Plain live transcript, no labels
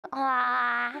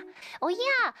Ah, oh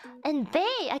yeah, and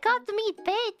Bae. I got to meet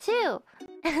Bae too.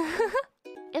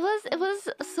 It was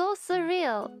so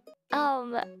surreal.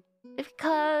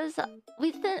 Because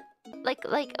we didn't like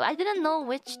I didn't know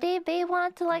which day Bae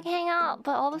wanted to like hang out,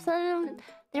 but all of a sudden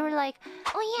they were like,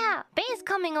 "Oh yeah, Bae's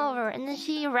coming over," and then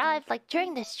she arrived like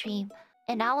during the stream,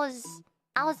 and I was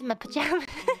in my pajamas.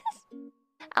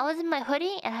 I was in my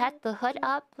hoodie and I had the hood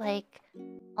up like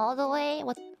all the way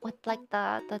with like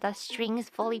the strings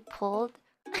fully pulled,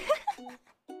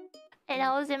 and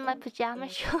I was in my pajama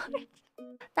shorts.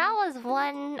 That was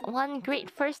one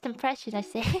great first impression, I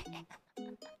say.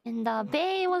 And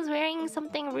Bae was wearing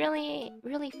something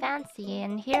really fancy,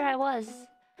 and here I was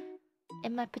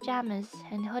in my pajamas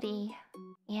and hoodie.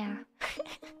 Yeah.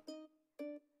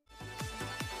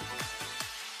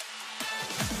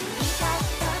 You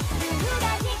guys